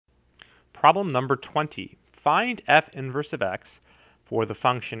Problem number 20. Find f inverse of x for the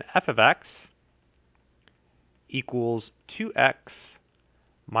function f of x equals 2x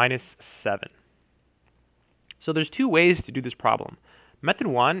minus 7. So there's two ways to do this problem. Method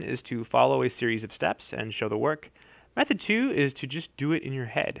 1 is to follow a series of steps and show the work. Method 2 is to just do it in your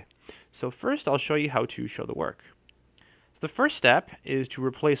head. So first I'll show you how to show the work. So the first step is to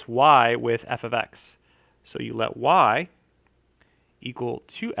replace y with f of x. So you let y equal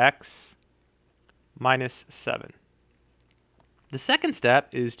 2x minus 7. The second step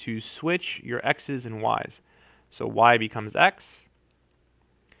is to switch your x's and y's. So y becomes x,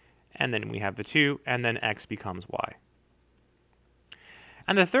 and then we have the 2, and then x becomes y.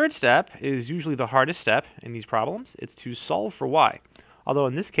 And the third step is usually the hardest step in these problems. It's to solve for y, although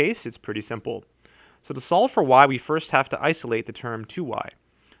in this case it's pretty simple. So to solve for y, we first have to isolate the term 2y.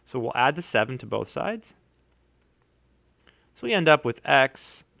 So we'll add the 7 to both sides. So we end up with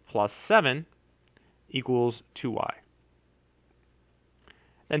x plus 7 equals 2y.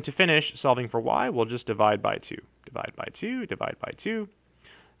 Then to finish solving for y, we'll just divide by 2. Divide by 2, divide by 2. So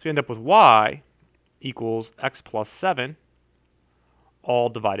we end up with y equals x plus 7, all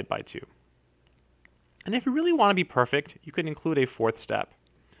divided by 2. And if you really want to be perfect, you could include a fourth step.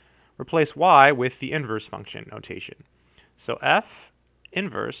 Replace y with the inverse function notation. So f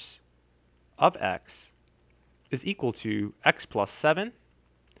inverse of x is equal to x plus 7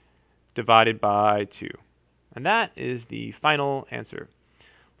 divided by 2. And that is the final answer.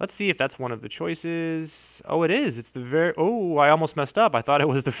 Let's see if that's one of the choices. Oh, it is. It's the I almost messed up. I thought it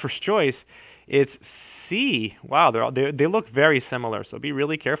was the first choice. It's C. Wow, they look very similar, so be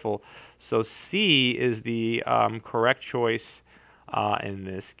really careful. So C is the correct choice in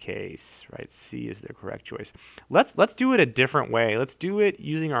this case, right? C is the correct choice. Let's do it a different way. Let's do it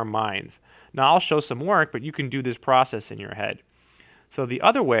using our minds. Now I'll show some work, but you can do this process in your head. So the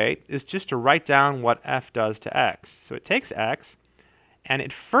other way is just to write down what f does to x. So it takes x, and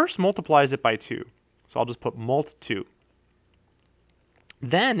it first multiplies it by 2. So I'll just put mult 2.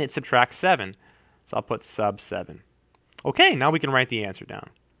 Then it subtracts 7. So I'll put sub 7. Okay, now we can write the answer down.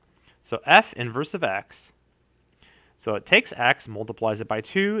 So f inverse of x. So it takes x, multiplies it by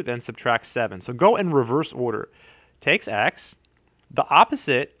 2, then subtracts 7. So go in reverse order. Takes x. The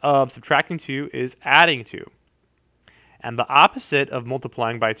opposite of subtracting 2 is adding 2. And the opposite of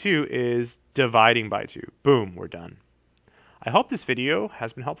multiplying by 2 is dividing by 2. Boom, we're done. I hope this video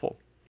has been helpful.